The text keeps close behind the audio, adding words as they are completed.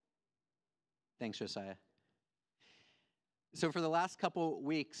Thanks, Josiah. So for the last couple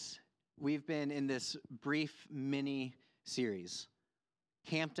weeks, we've been in this brief mini series,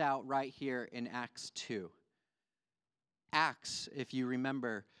 camped out right here in Acts 2. Acts, if you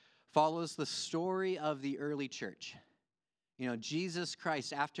remember, follows the story of the early church. You know, Jesus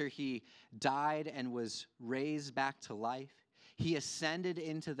Christ, after he died and was raised back to life, he ascended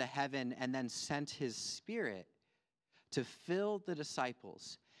into the heaven and then sent his Spirit to fill the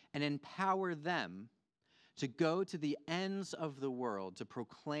disciples and empower them to go to the ends of the world to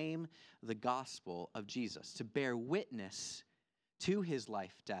proclaim the gospel of Jesus, to bear witness to his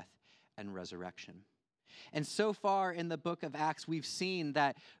life, death, and resurrection. And so far in the book of Acts, we've seen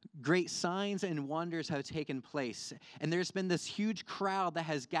that great signs and wonders have taken place. And there's been this huge crowd that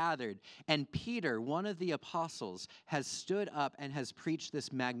has gathered. And Peter, one of the apostles, has stood up and has preached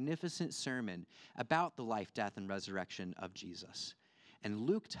this magnificent sermon about the life, death, and resurrection of Jesus. And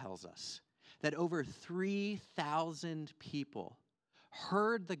Luke tells us that over 3,000 people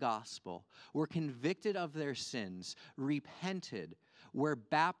heard the gospel, were convicted of their sins, repented, were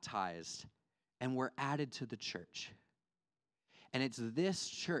baptized, and were added to the church. And it's this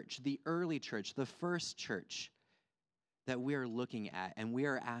church, the early church, the first church, that we are looking at, and we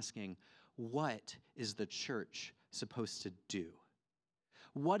are asking, what is the church supposed to do?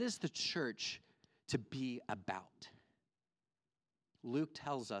 What is the church to be about? Luke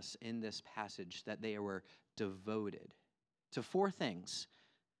tells us in this passage that they were devoted to four things.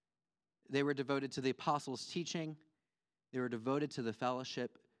 They were devoted to the apostles' teaching. They were devoted to the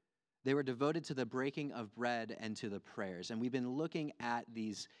fellowship. They were devoted to the breaking of bread and to the prayers. And we've been looking at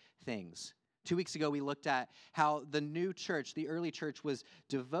these things. 2 weeks ago, we looked at how the new church, the early church, was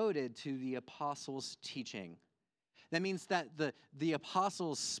devoted to the apostles' teaching. That means that the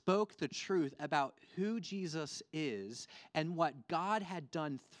apostles spoke the truth about who Jesus is and what God had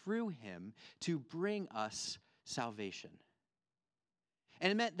done through him to bring us salvation.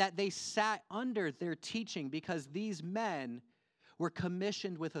 And it meant that they sat under their teaching because these men were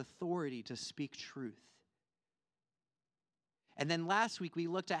commissioned with authority to speak truth. And then last week, we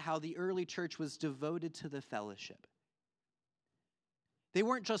looked at how the early church was devoted to the fellowship. They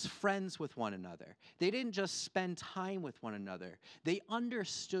weren't just friends with one another. They didn't just spend time with one another. They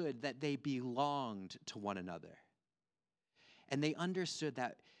understood that they belonged to one another. And they understood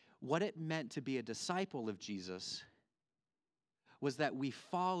that what it meant to be a disciple of Jesus was that we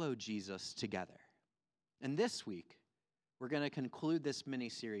follow Jesus together. And this week, we're going to conclude this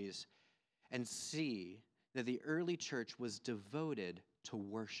mini-series and see that the early church was devoted to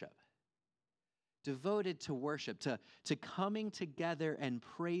worship. Devoted to worship, to coming together and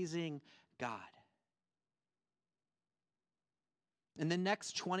praising God. In the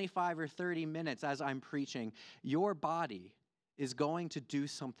next 25 or 30 minutes as I'm preaching, your body is going to do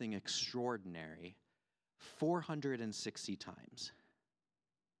something extraordinary 460 times.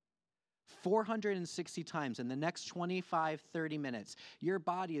 460 times in the next 25, 30 minutes, your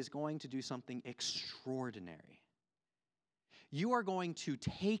body is going to do something extraordinary. You are going to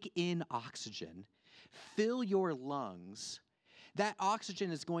take in oxygen, fill your lungs. That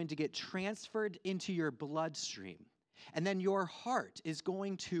oxygen is going to get transferred into your bloodstream. And then your heart is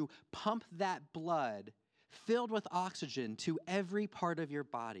going to pump that blood filled with oxygen to every part of your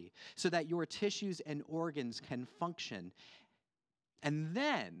body so that your tissues and organs can function. And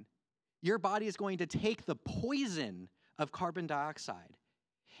then your body is going to take the poison of carbon dioxide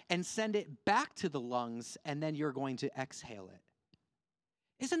and send it back to the lungs, and then you're going to exhale it.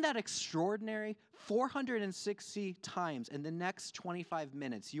 Isn't that extraordinary? 460 times in the next 25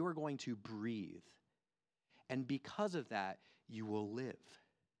 minutes, you are going to breathe. And because of that, you will live.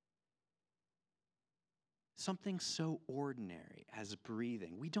 Something so ordinary as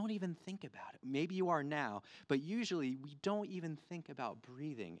breathing. We don't even think about it. Maybe you are now, but usually we don't even think about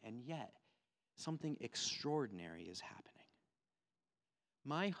breathing, and yet something extraordinary is happening.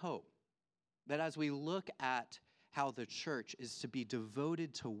 My hope that as we look at how the church is to be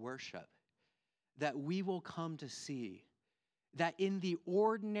devoted to worship, that we will come to see that in the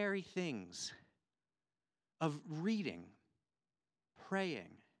ordinary things of reading,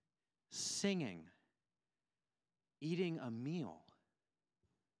 praying, singing, eating a meal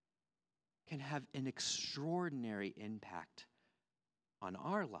can have an extraordinary impact on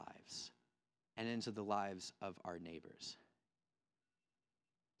our lives and into the lives of our neighbors.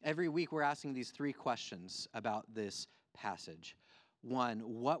 Every week we're asking these three questions about this passage. 1,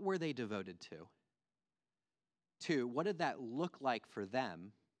 what were they devoted to? 2, what did that look like for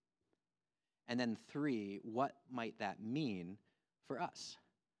them? And then 3, what might that mean for us?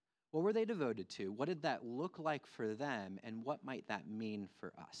 What were they devoted to? What did that look like for them? And what might that mean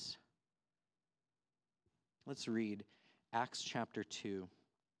for us? Let's read Acts chapter 2,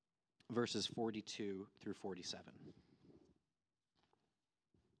 verses 42 through 47.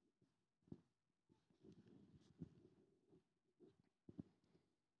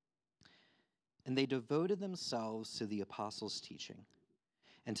 And they devoted themselves to the apostles' teaching,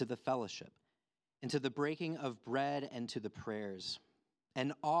 and to the fellowship, and to the breaking of bread, and to the prayers.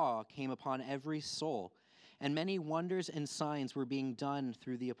 And awe came upon every soul, and many wonders and signs were being done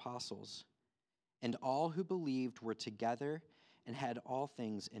through the apostles. And all who believed were together and had all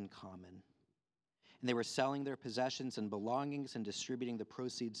things in common. And they were selling their possessions and belongings and distributing the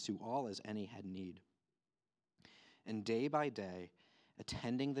proceeds to all as any had need. And day by day,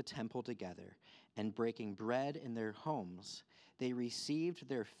 attending the temple together and breaking bread in their homes, they received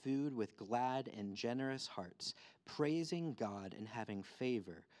their food with glad and generous hearts, praising God and having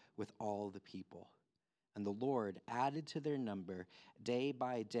favor with all the people. And the Lord added to their number day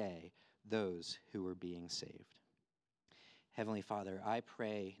by day those who were being saved. Heavenly Father, I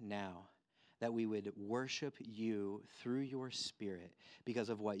pray now that we would worship you through your Spirit because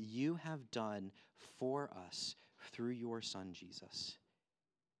of what you have done for us through your Son, Jesus.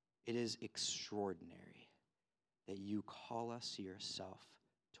 It is extraordinary that you call us to yourself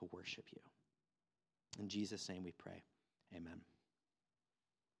to worship you. In Jesus' name we pray. Amen.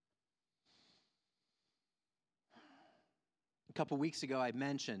 A couple weeks ago, I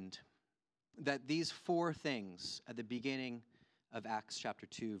mentioned that these four things at the beginning of Acts chapter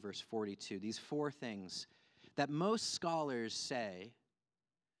 2, verse 42, these four things that most scholars say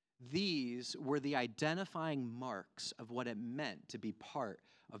these were the identifying marks of what it meant to be part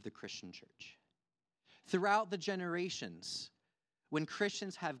of the Christian church. Throughout the generations, when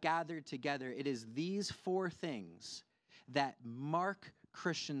Christians have gathered together, it is these four things that mark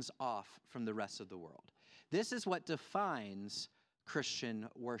Christians off from the rest of the world. This is what defines Christian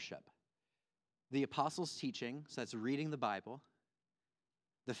worship. The apostles' teaching, so that's reading the Bible.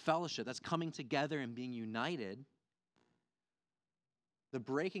 The fellowship, that's coming together and being united. The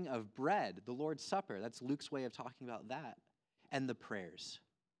breaking of bread, the Lord's Supper, that's Luke's way of talking about that. And the prayers.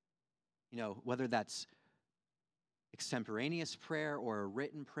 You know, whether that's extemporaneous prayer or a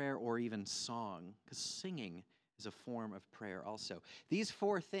written prayer or even song, because singing is a form of prayer also. These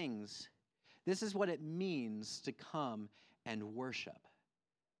four things, this is what it means to come and worship.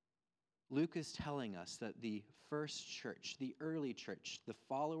 Luke is telling us that the first church, the early church, the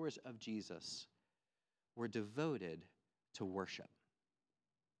followers of Jesus, were devoted to worship.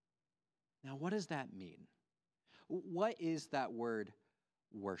 Now, what does that mean? What is that word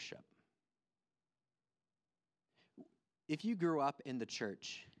worship? If you grew up in the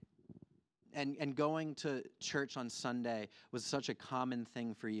church and going to church on Sunday was such a common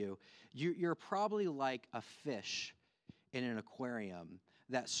thing for you, you're probably like a fish in an aquarium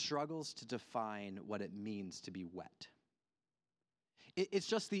that struggles to define what it means to be wet. It's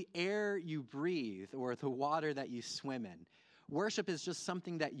just the air you breathe or the water that you swim in. Worship is just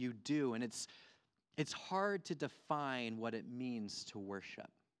something that you do, and it's hard to define what it means to worship.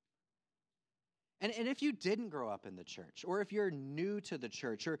 And if you didn't grow up in the church, or if you're new to the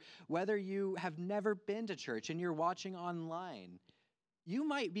church, or whether you have never been to church and you're watching online, you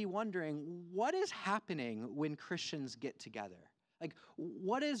might be wondering, what is happening when Christians get together? Like,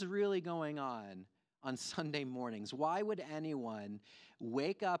 what is really going on Sunday mornings? Why would anyone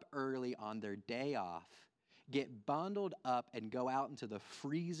wake up early on their day off, get bundled up and go out into the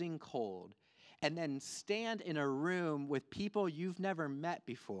freezing cold, and then stand in a room with people you've never met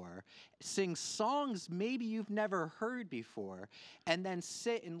before, sing songs maybe you've never heard before, and then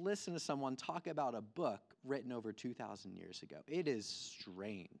sit and listen to someone talk about a book written over 2,000 years ago? It is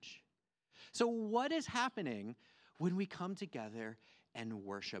strange. So what is happening when we come together and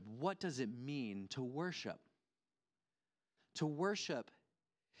worship? What does it mean to worship? To worship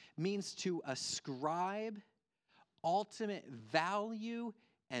means to ascribe ultimate value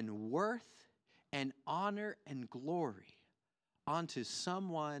and worth and honor and glory onto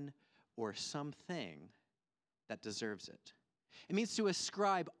someone or something that deserves it. It means to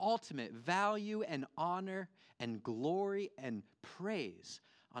ascribe ultimate value and honor and glory and praise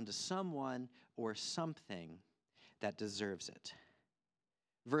onto someone or something that deserves it.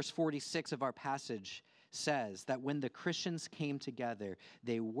 Verse 46 of our passage says that when the Christians came together,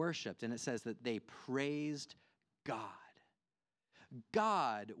 they worshiped, and it says that they praised God.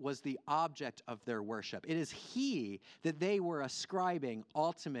 God was the object of their worship. It is He that they were ascribing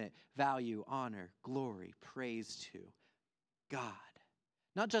ultimate value, honor, glory, praise to. God.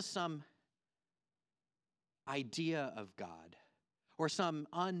 Not just some idea of God or some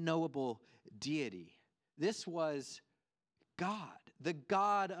unknowable deity. This was God, the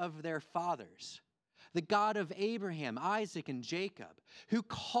God of their fathers, the God of Abraham, Isaac, and Jacob, who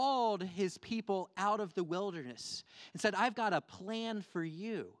called his people out of the wilderness and said, I've got a plan for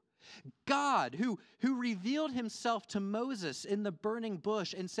you. God, who revealed himself to Moses in the burning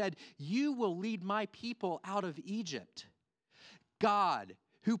bush and said, you will lead my people out of Egypt. God,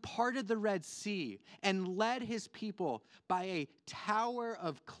 who parted the Red Sea and led his people by a tower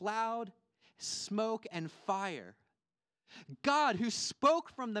of cloud, smoke, and fire. God, who spoke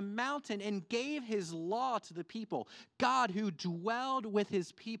from the mountain and gave his law to the people. God, who dwelled with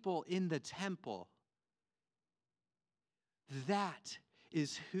his people in the temple. That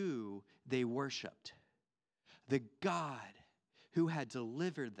is who they worshiped. The God who had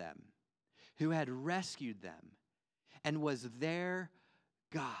delivered them, who had rescued them, and was their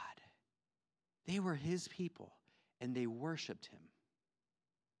God. They were his people, and they worshiped him.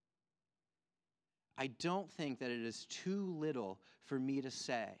 I don't think that it is too little for me to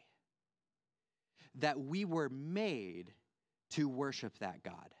say that we were made to worship that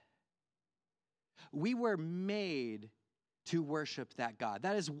God. We were made to worship that God.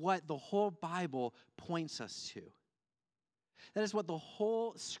 That is what the whole Bible points us to. That is what the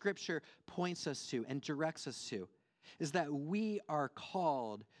whole Scripture points us to and directs us to, is that we are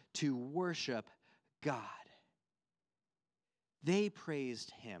called to worship God. They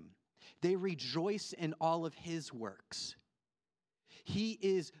praised him. They rejoice in all of his works. He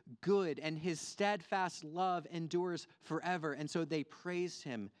is good, and his steadfast love endures forever, and so they praised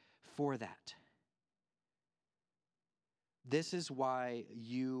him for that. This is why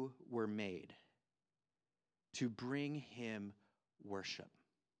you were made, to bring him worship.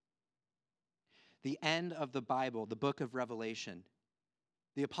 The end of the Bible, the book of Revelation,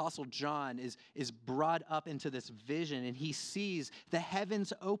 the Apostle John is brought up into this vision, and he sees the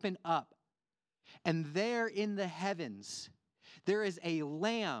heavens open up. And there in the heavens, there is a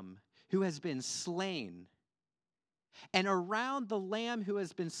lamb who has been slain. And around the lamb who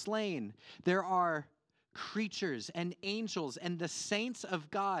has been slain, there are creatures and angels and the saints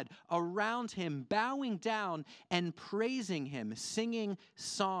of God around him, bowing down and praising him, singing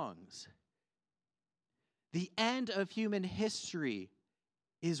songs. The end of human history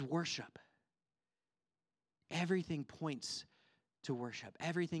is worship. Everything points to worship.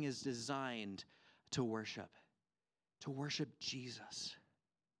 Everything is designed to worship Jesus.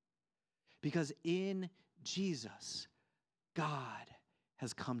 Because in Jesus, God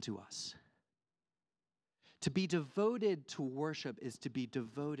has come to us. To be devoted to worship is to be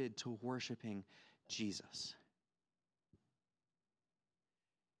devoted to worshiping Jesus.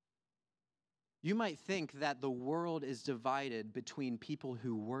 You might think that the world is divided between people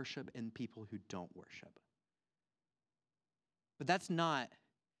who worship and people who don't worship. But that's not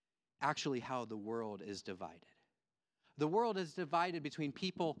actually how the world is divided. The world is divided between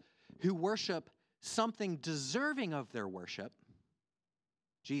people who worship something deserving of their worship,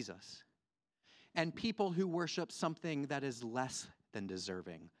 Jesus, and people who worship something that is less than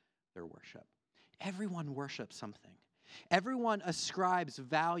deserving their worship. Everyone worships something. Everyone ascribes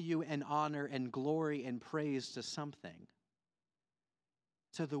value and honor and glory and praise to something.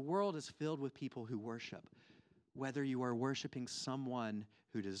 So the world is filled with people who worship, whether you are worshiping someone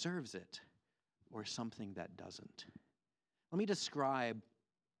who deserves it or something that doesn't. Let me describe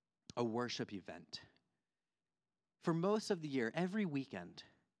a worship event. For most of the year, every weekend,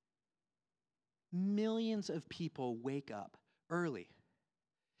 millions of people wake up early.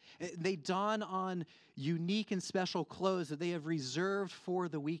 They don on unique and special clothes that they have reserved for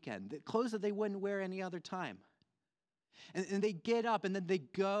the weekend, clothes that they wouldn't wear any other time. And they get up and then they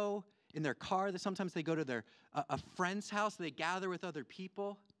go in their car. Sometimes they go to a friend's house. They gather with other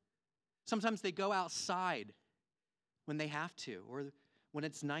people. Sometimes they go outside when they have to or when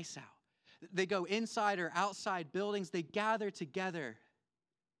it's nice out. They go inside or outside buildings. They gather together.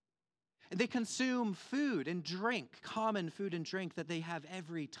 And they consume food and drink, common food and drink that they have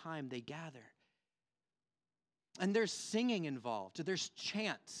every time they gather. And there's singing involved. There's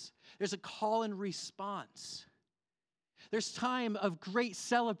chants. There's a call and response. There's time of great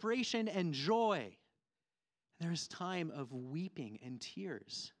celebration and joy. There's time of weeping and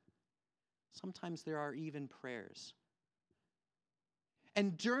tears. Sometimes there are even prayers.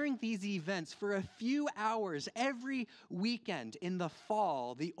 And during these events, for a few hours every weekend in the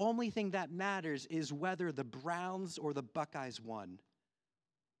fall, the only thing that matters is whether the Browns or the Buckeyes won.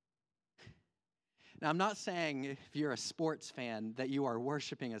 Now, I'm not saying if you're a sports fan that you are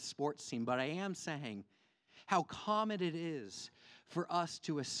worshiping a sports team, but I am saying how common it is for us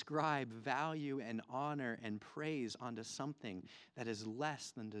to ascribe value and honor and praise onto something that is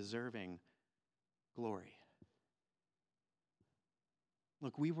less than deserving glory.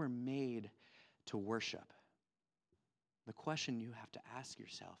 Look, we were made to worship, the question you have to ask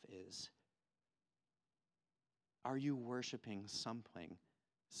yourself is, are you worshiping something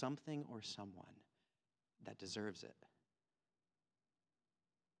or someone that deserves it?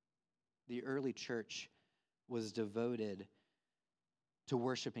 The early church was devoted to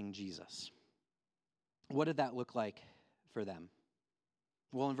worshiping Jesus. What did that look like for them?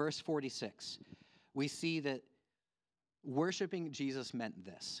 Well, in verse 46, we see that worshiping Jesus meant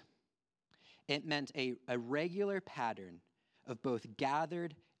this. It meant a regular pattern of both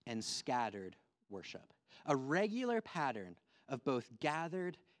gathered and scattered worship. A regular pattern of both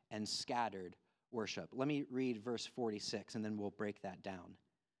gathered and scattered worship. Let me read verse 46, and then we'll break that down.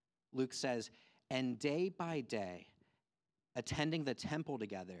 Luke says, "And day by day, attending the temple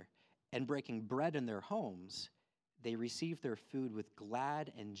together and breaking bread in their homes, they received their food with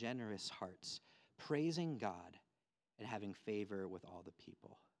glad and generous hearts, praising God and having favor with all the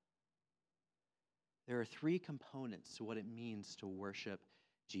people." There are three components to what it means to worship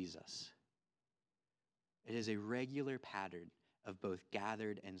Jesus. It is a regular pattern of both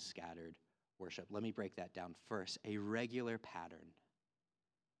gathered and scattered worship. Let me break that down first. A regular pattern.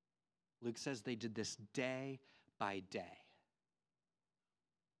 Luke says they did this day by day.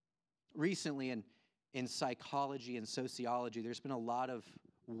 Recently in psychology and sociology, there's been a lot of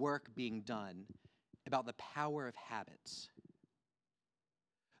work being done about the power of habits,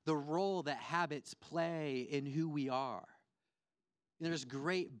 the role that habits play in who we are. There's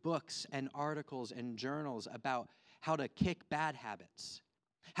great books and articles and journals about how to kick bad habits,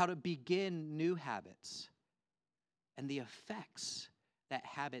 how to begin new habits, and the effects that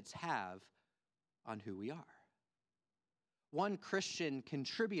habits have on who we are. One Christian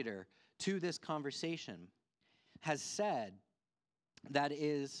contributor to this conversation has said that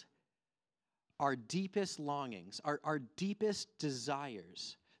is our deepest longings, our deepest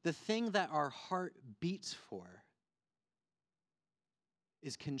desires, the thing that our heart beats for,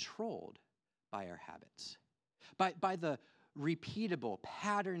 is controlled by our habits, by the repeatable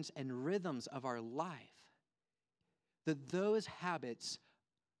patterns and rhythms of our life, that those habits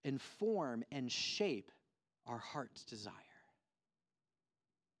inform and shape our heart's desire.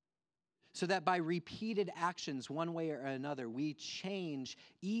 So that by repeated actions, one way or another, we change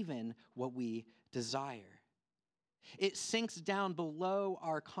even what we desire. It sinks down below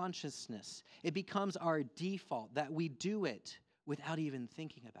our consciousness. It becomes our default that we do it without even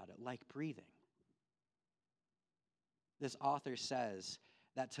thinking about it, like breathing. This author says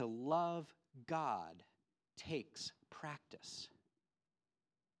that to love God takes practice.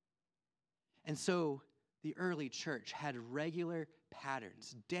 And so the early church had regular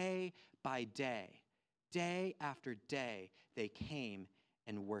patterns, day by day after day, they came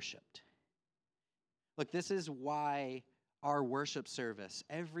and worshiped. Look, this is why our worship service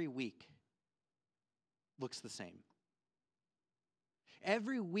every week looks the same.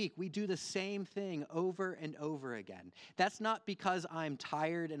 Every week we do the same thing over and over again. That's not because I'm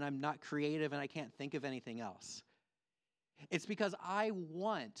tired and I'm not creative and I can't think of anything else. It's because I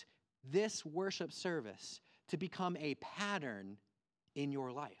want this worship service to become a pattern in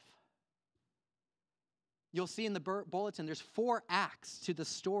your life. You'll see in the bulletin, there's 4 acts to the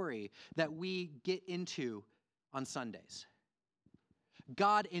story that we get into on Sundays.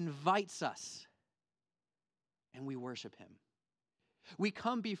 God invites us, and we worship him. We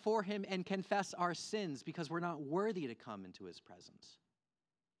come before him and confess our sins because we're not worthy to come into his presence.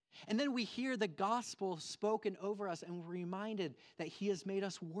 And then we hear the gospel spoken over us, and we're reminded that he has made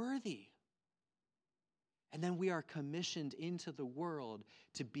us worthy. And then we are commissioned into the world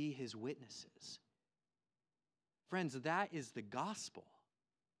to be his witnesses. Friends, that is the gospel.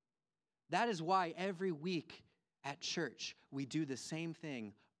 That is why every week at church we do the same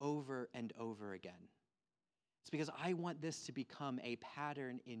thing over and over again. It's because I want this to become a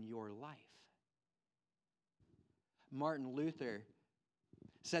pattern in your life. Martin Luther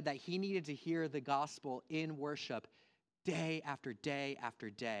said that he needed to hear the gospel in worship day after day after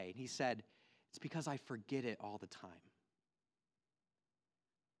day. And he said, it's because I forget it all the time.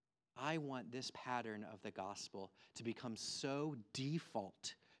 I want this pattern of the gospel to become so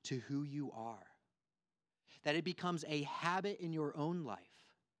default to who you are that it becomes a habit in your own life.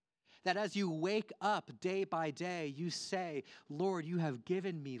 That as you wake up day by day, you say, Lord, you have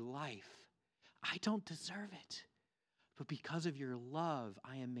given me life. I don't deserve it. But because of your love,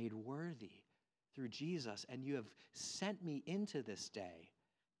 I am made worthy through Jesus, and you have sent me into this day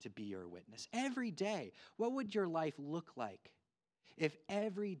to be your witness. Every day, what would your life look like if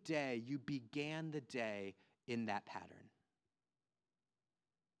every day you began the day in that pattern?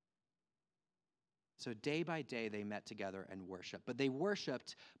 So day by day, they met together and worshiped. But they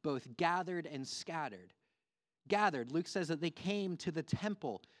worshiped both gathered and scattered. Gathered, Luke says that they came to the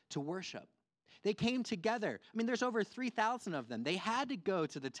temple to worship. They came together. I mean, there's over 3,000 of them. They had to go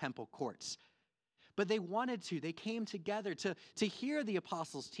to the temple courts. But they wanted to. They came together to hear the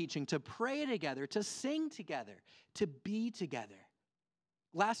apostles' teaching, to pray together, to sing together, to be together.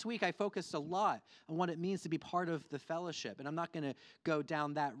 Last week, I focused a lot on what it means to be part of the fellowship. And I'm not going to go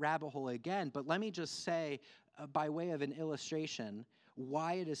down that rabbit hole again, but let me just say, by way of an illustration,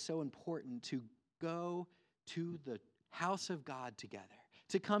 why it is so important to go to the house of God together,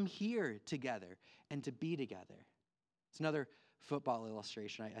 to come here together, and to be together. It's another football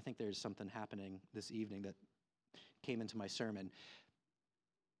illustration. I think there's something happening this evening that came into my sermon.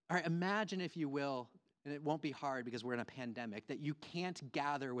 All right, imagine, if you will, and it won't be hard because we're in a pandemic, that you can't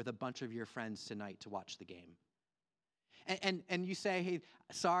gather with a bunch of your friends tonight to watch the game. And you say, hey,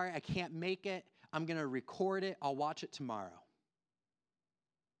 sorry, I can't make it. I'm going to record it. I'll watch it tomorrow.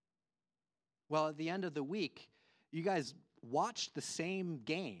 Well, at the end of the week, you guys watched the same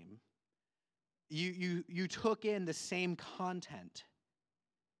game. You took in the same content.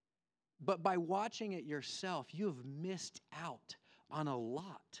 But by watching it yourself, you have missed out on a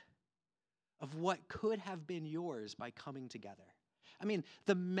lot of what could have been yours by coming together. I mean,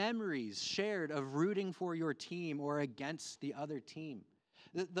 the memories shared of rooting for your team or against the other team.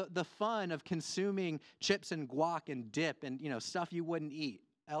 The fun of consuming chips and guac and dip and, stuff you wouldn't eat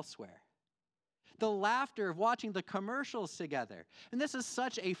elsewhere. The laughter of watching the commercials together. And this is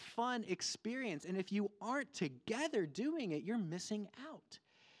such a fun experience. And if you aren't together doing it, you're missing out.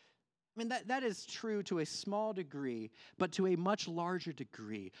 I mean, that is true to a small degree, but to a much larger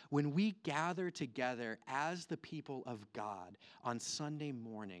degree, when we gather together as the people of God on Sunday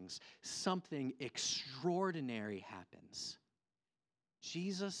mornings, something extraordinary happens.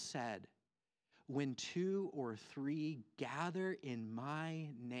 Jesus said, when 2 or 3 gather in my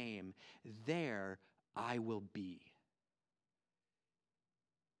name, there I will be.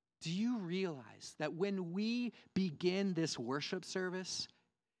 Do you realize that when we begin this worship service,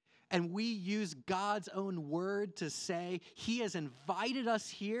 and we use God's own word to say he has invited us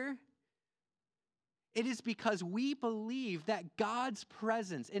here, it is because we believe that God's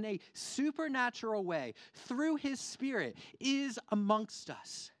presence in a supernatural way through his Spirit is amongst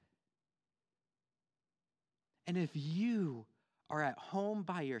us. And if you are at home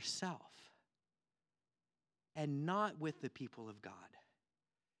by yourself and not with the people of God,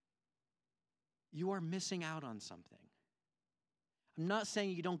 you are missing out on something. I'm not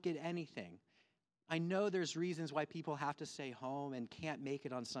saying you don't get anything. I know there's reasons why people have to stay home and can't make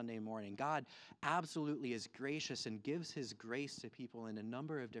it on Sunday morning. God absolutely is gracious and gives his grace to people in a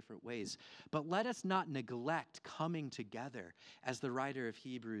number of different ways. But let us not neglect coming together, as the writer of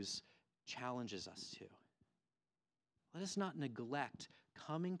Hebrews challenges us to. Let us not neglect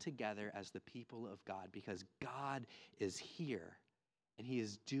coming together as the people of God, because God is here and he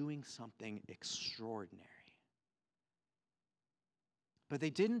is doing something extraordinary. But they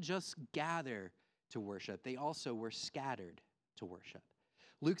didn't just gather to worship. They also were scattered to worship.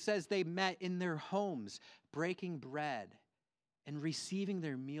 Luke says they met in their homes, breaking bread and receiving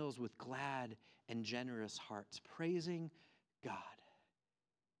their meals with glad and generous hearts, praising God.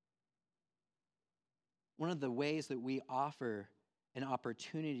 One of the ways that we offer an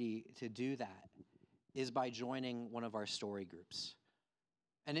opportunity to do that is by joining one of our story groups.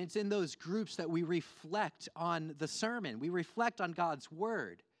 And it's in those groups that we reflect on the sermon. We reflect on God's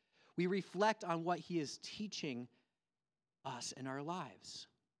word. We reflect on what he is teaching us in our lives.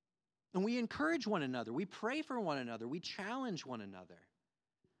 And we encourage one another. We pray for one another. We challenge one another.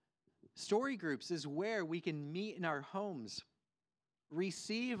 Story groups is where we can meet in our homes,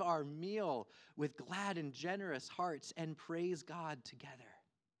 receive our meal with glad and generous hearts, and praise God together.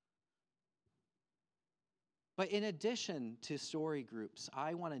 But in addition to story groups,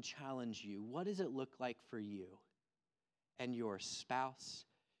 I want to challenge you. What does it look like for you and your spouse,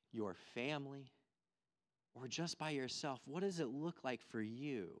 your family, or just by yourself? What does it look like for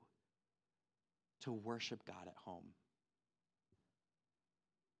you to worship God at home?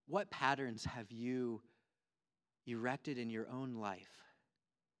 What patterns have you erected in your own life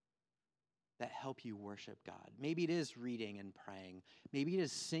that help you worship God? Maybe it is reading and praying. Maybe it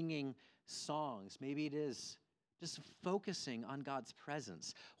is singing songs. Maybe it is just focusing on God's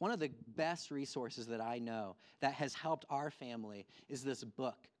presence. One of the best resources that I know that has helped our family is this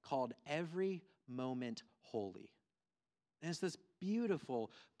book called Every Moment Holy. And it's this beautiful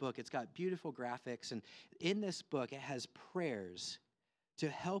book. It's got beautiful graphics. And in this book, it has prayers to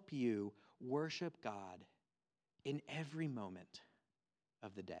help you worship God in every moment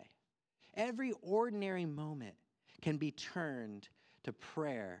of the day. Every ordinary moment can be turned to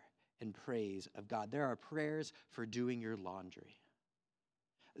prayer and praise of God. There are prayers for doing your laundry.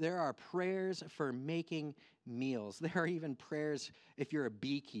 There are prayers for making meals. There are even prayers if you're a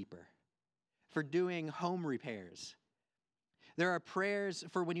beekeeper, for doing home repairs. There are prayers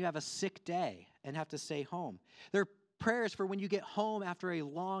for when you have a sick day and have to stay home. There are prayers for when you get home after a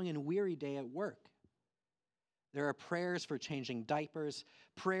long and weary day at work. There are prayers for changing diapers,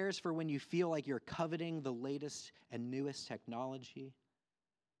 prayers for when you feel like you're coveting the latest and newest technology.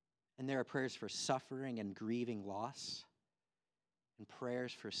 And there are prayers for suffering and grieving loss, and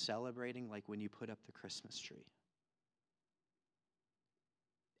prayers for celebrating, like when you put up the Christmas tree.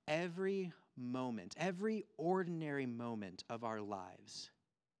 Every moment, every ordinary moment of our lives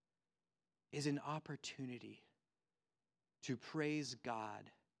is an opportunity to praise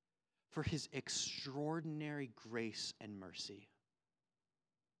God for his extraordinary grace and mercy.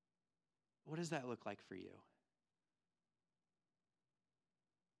 What does that look like for you?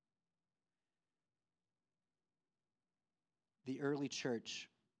 The early church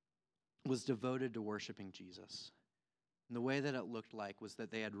was devoted to worshiping Jesus. And the way that it looked like was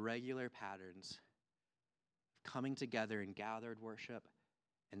that they had regular patterns of coming together in gathered worship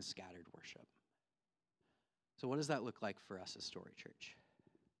and scattered worship. So what does that look like for us as Story Church?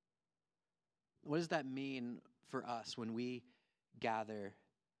 What does that mean for us when we gather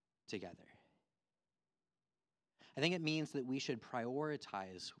together? I think it means that we should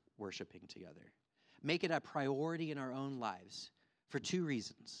prioritize worshiping together. Make it a priority in our own lives for two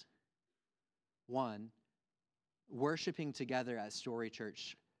reasons. One, worshiping together as Story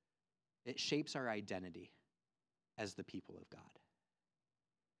Church, it shapes our identity as the people of God.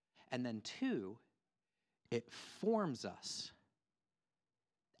 And then two, it forms us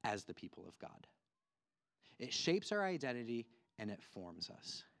as the people of God. It shapes our identity and it forms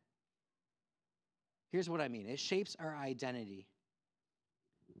us. Here's what I mean. It shapes our identity.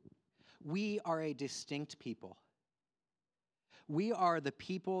 We are a distinct people. We are the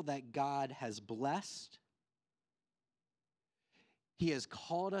people that God has blessed. He has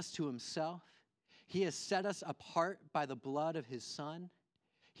called us to himself. He has set us apart by the blood of his Son.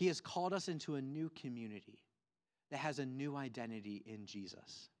 He has called us into a new community that has a new identity in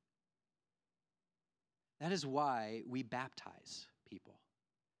Jesus. That is why we baptize people.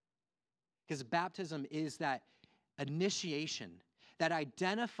 Because baptism is that initiation, that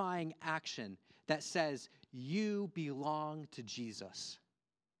identifying action that says, you belong to Jesus.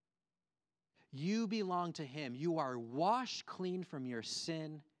 You belong to him. You are washed clean from your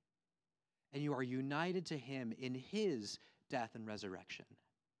sin, and you are united to him in his death and resurrection.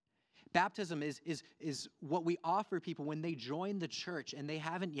 Baptism is what we offer people when they join the church and they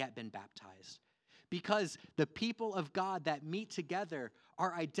haven't yet been baptized. Because the people of God that meet together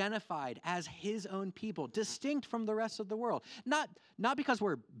are identified as his own people, distinct from the rest of the world. Not because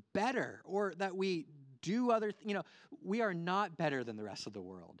we're better or that we do we are not better than the rest of the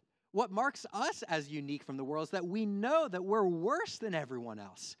world. What marks us as unique from the world is that we know that we're worse than everyone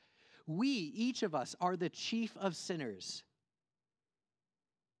else. We, each of us, are the chief of sinners.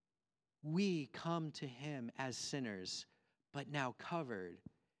 We come to him as sinners, but now covered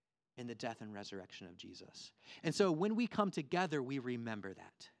in the death and resurrection of Jesus. And so when we come together, we remember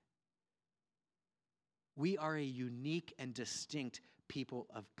that. We are a unique and distinct people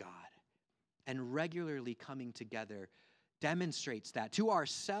of God. And regularly coming together demonstrates that to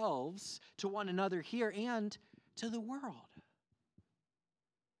ourselves, to one another here, and to the world.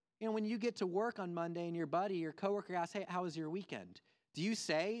 When you get to work on Monday and your buddy, your coworker asks, hey, how was your weekend? Do you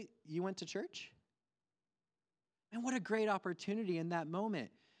say you went to church? And what a great opportunity in that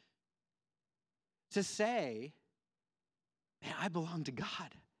moment to say, man, I belong to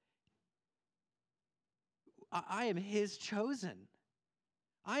God. I am his chosen.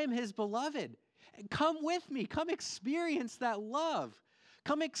 I am his beloved. Come with me. Come experience that love.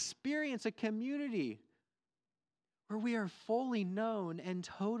 Come experience a community where we are fully known and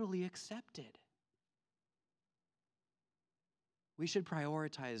totally accepted. We should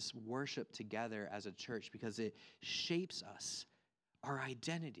prioritize worship together as a church because it shapes us, our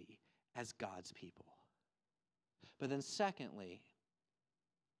identity as God's people. But then secondly,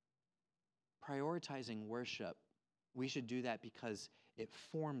 prioritizing worship, we should do that because it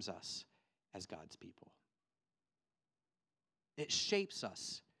forms us as God's people. It shapes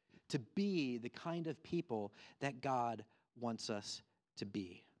us to be the kind of people that God wants us to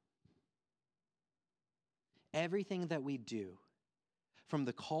be. Everything that we do, from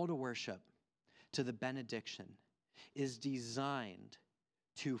the call to worship to the benediction, is designed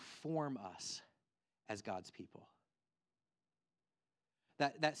to form us as God's people.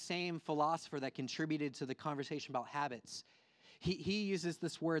 that same philosopher that contributed to the conversation about habits, he uses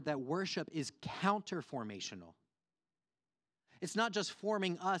this word that worship is counterformational. It's not just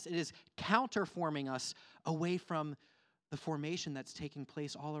forming us, it is counterforming us away from the formation that's taking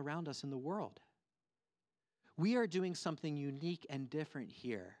place all around us in the world. We are doing something unique and different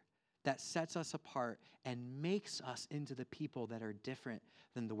here that sets us apart and makes us into the people that are different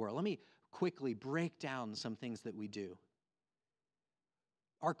than the world. Let me quickly break down some things that we do.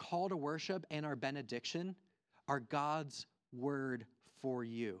 Our call to worship and our benediction are God's word for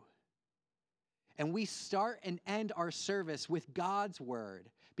you. And we start and end our service with God's word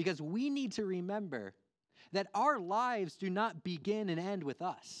because we need to remember that our lives do not begin and end with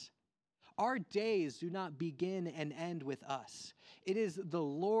us. Our days do not begin and end with us. It is the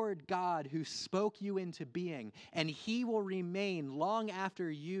Lord God who spoke you into being, and he will remain long after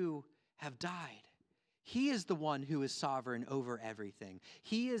you have died. He is the one who is sovereign over everything.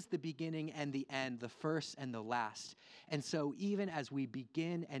 He is the beginning and the end, the first and the last. And so even as we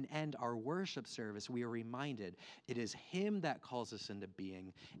begin and end our worship service, we are reminded it is him that calls us into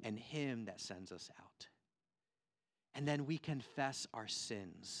being and him that sends us out. And then we confess our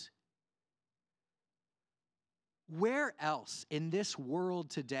sins. Where else in this world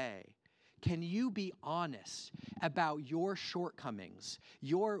today can you be honest about your shortcomings,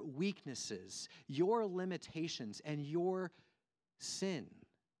 your weaknesses, your limitations, and your sin?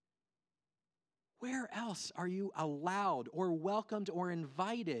 Where else are you allowed or welcomed or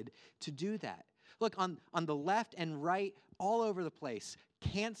invited to do that? Look, on the left and right, all over the place,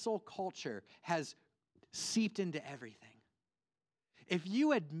 cancel culture has seeped into everything. If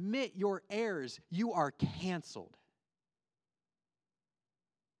you admit your errors, you are canceled.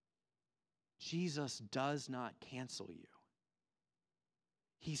 Jesus does not cancel you.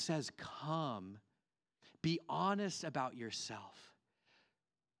 He says, come, be honest about yourself.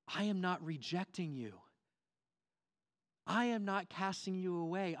 I am not rejecting you. I am not casting you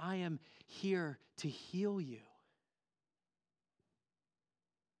away. I am here to heal you.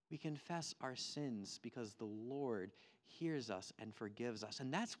 We confess our sins because the Lord hears us and forgives us.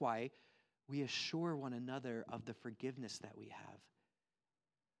 And that's why we assure one another of the forgiveness that we have.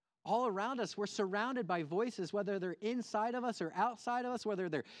 All around us, we're surrounded by voices, whether they're inside of us or outside of us, whether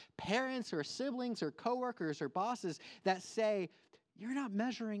they're parents or siblings or coworkers or bosses that say, you're not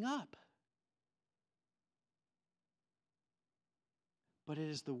measuring up. But it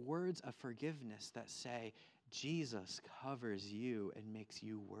is the words of forgiveness that say, Jesus covers you and makes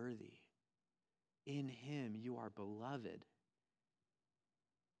you worthy. In him, you are beloved.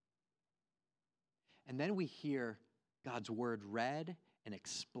 And then we hear God's word read and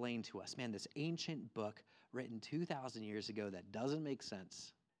explained to us. Man, this ancient book written 2,000 years ago that doesn't make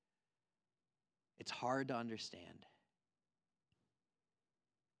sense. It's hard to understand.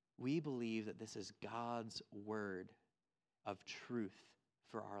 We believe that this is God's word of truth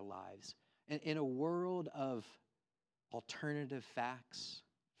for our lives. And in a world of alternative facts,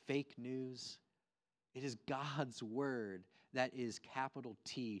 fake news, it is God's word that is capital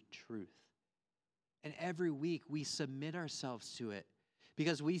T, truth. And every week we submit ourselves to it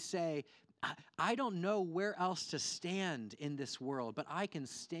because we say, I don't know where else to stand in this world, but I can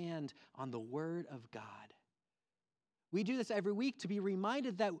stand on the word of God. We do this every week to be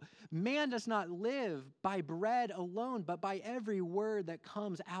reminded that man does not live by bread alone, but by every word that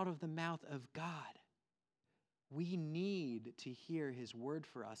comes out of the mouth of God. We need to hear his word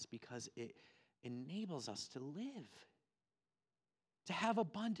for us because it enables us to live, to have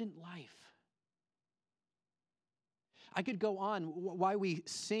abundant life. I could go on why we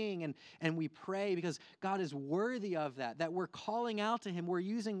sing and we pray because God is worthy of that we're calling out to him. We're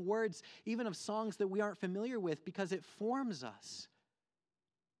using words even of songs that we aren't familiar with because it forms us.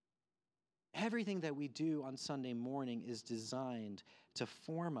 Everything that we do on Sunday morning is designed to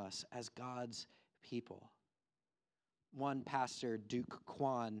form us as God's people. One pastor, Duke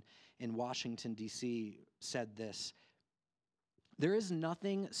Kwon in Washington, D.C., said this: there is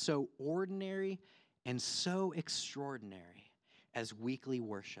nothing so ordinary and so extraordinary as weekly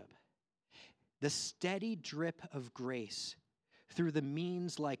worship. The steady drip of grace through the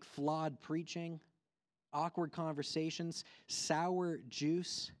means like flawed preaching, awkward conversations, sour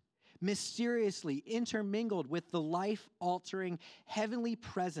juice, mysteriously intermingled with the life-altering heavenly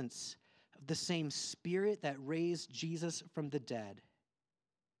presence of the same Spirit that raised Jesus from the dead.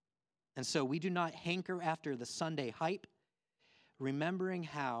 And so we do not hanker after the Sunday hype, remembering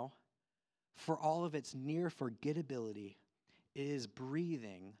how, for all of its near forgettability, it is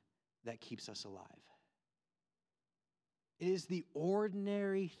breathing that keeps us alive. It is the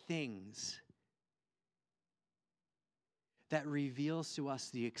ordinary things that reveals to us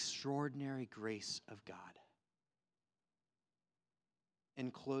the extraordinary grace of God. In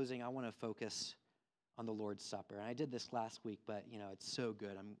closing, I want to focus on the Lord's Supper. And I did this last week, but it's so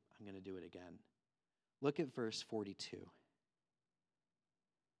good. I'm going to do it again. Look at verse 42.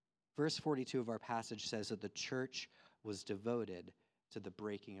 Verse 42 of our passage says that the church was devoted to the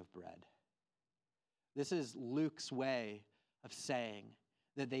breaking of bread. This is Luke's way of saying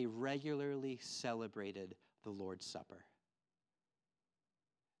that they regularly celebrated the Lord's Supper.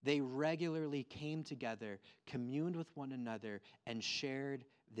 They regularly came together, communed with one another, and shared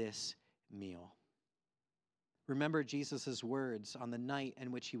this meal. Remember Jesus' words on the night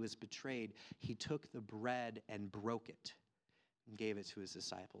in which he was betrayed. He took the bread and broke it and gave it to his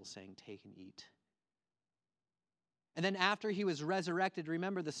disciples, saying, "Take and eat." And then after he was resurrected,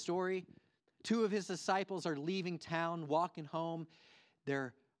 remember the story? 2 of his disciples are leaving town, walking home.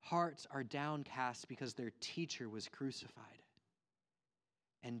 Their hearts are downcast because their teacher was crucified.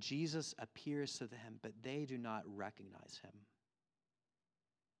 And Jesus appears to them, but they do not recognize him.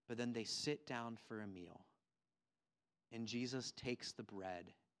 But then they sit down for a meal. And Jesus takes the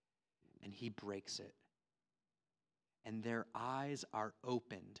bread and he breaks it. And their eyes are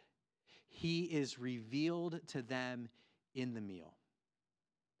opened. He is revealed to them in the meal.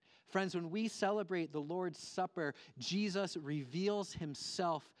 Friends, when we celebrate the Lord's Supper, Jesus reveals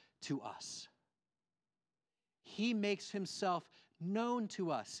himself to us. He makes himself known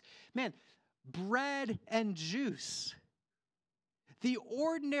to us. Man, bread and juice, the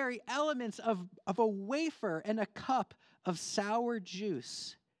ordinary elements of a wafer and a cup of sour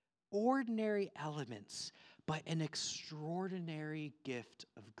juice, ordinary elements, but an extraordinary gift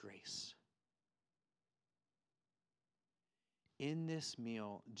of grace. In this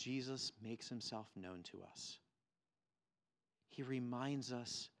meal, Jesus makes himself known to us. He reminds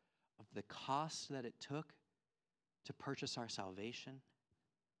us of the cost that it took to purchase our salvation.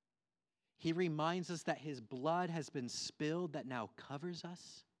 He reminds us that his blood has been spilled that now covers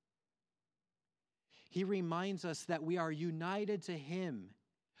us. He reminds us that we are united to him.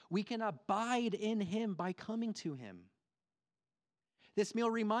 We can abide in him by coming to him. This meal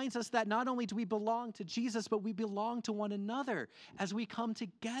reminds us that not only do we belong to Jesus, but we belong to one another as we come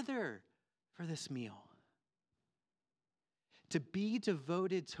together for this meal. To be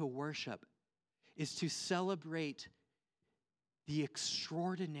devoted to worship is to celebrate the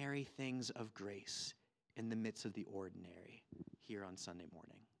extraordinary things of grace in the midst of the ordinary here on Sunday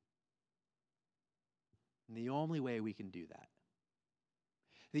morning. And the only way we can do that,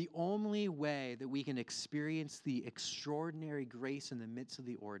 the only way that we can experience the extraordinary grace in the midst of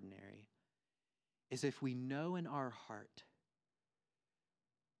the ordinary, is if we know in our heart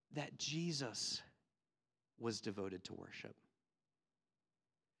that Jesus was devoted to worship.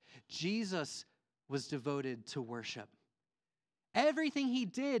 Jesus was devoted to worship. Everything he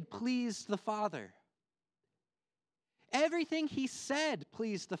did pleased the Father. Everything he said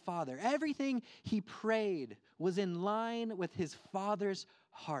pleased the Father. Everything he prayed was in line with his Father's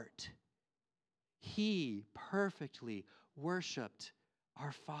heart. He perfectly worshiped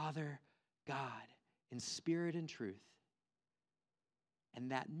our Father God in spirit and truth.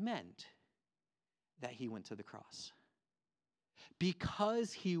 And that meant that he went to the cross.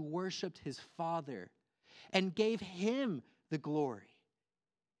 Because he worshiped his Father and gave him the glory.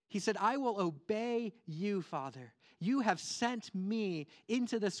 He said, "I will obey you, Father. You have sent me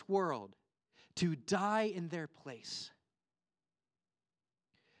into this world to die in their place."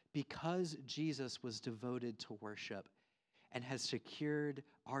 Because Jesus was devoted to worship and has secured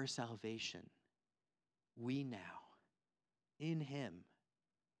our salvation, we now, in him,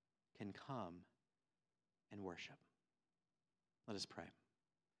 can come and worship. Let us pray.